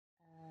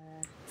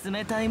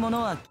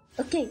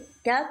Okay,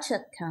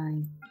 gotcha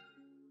time.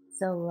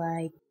 So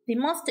like, the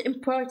most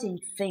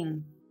important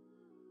thing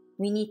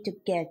we need to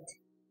get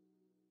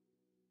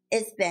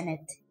is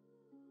Bennett.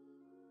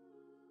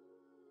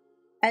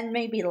 And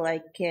maybe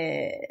like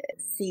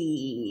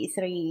C3,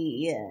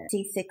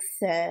 C6,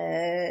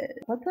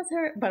 what was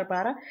her?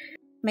 Barbara?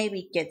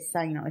 Maybe get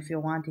Sino if you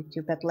wanted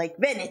to, but like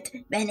Bennett,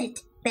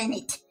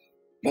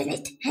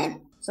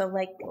 him. So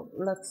like,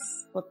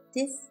 let's put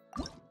this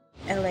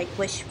and like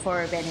wish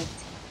for Bennett.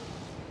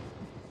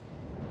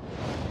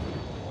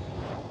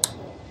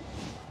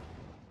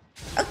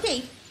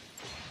 Okay.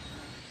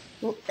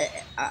 Well,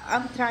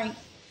 I'm trying.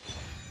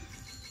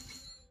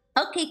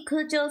 Okay,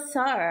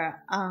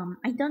 Kujo-sir.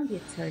 I don't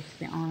use her to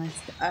be honest.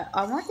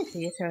 I wanted to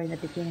use her in the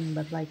beginning,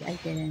 but like I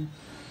didn't.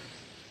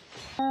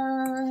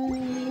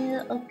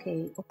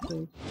 Okay.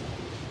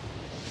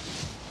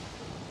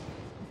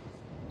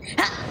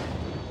 Ha!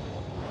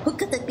 Who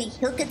could it be?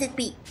 Who could it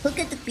be? Who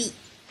could it be?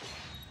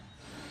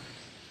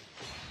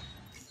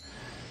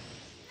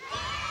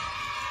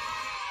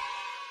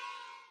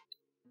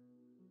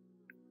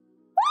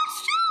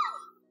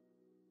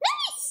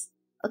 Nice!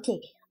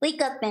 Okay, we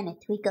got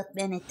Bennett.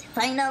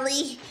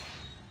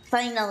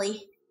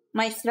 Finally!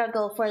 My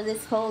struggle for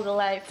this whole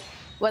life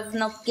was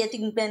not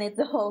getting Bennett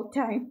the whole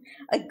time.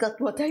 I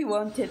got what I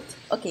wanted.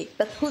 Okay,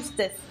 but who's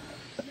this?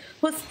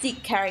 Who's the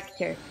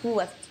character? Who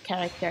was the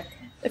character?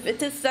 If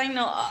it is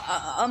Sino,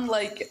 I'm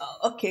like,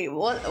 okay,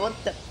 what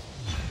the...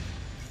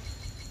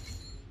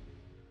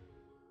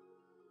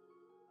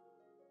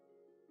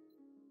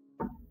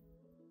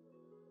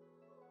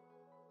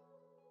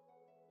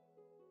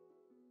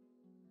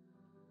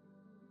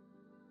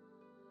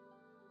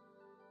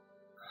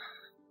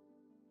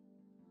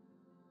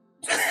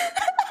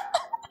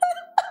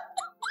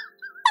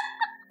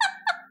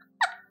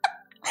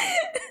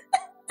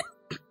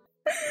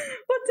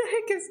 What the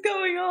heck is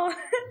going on?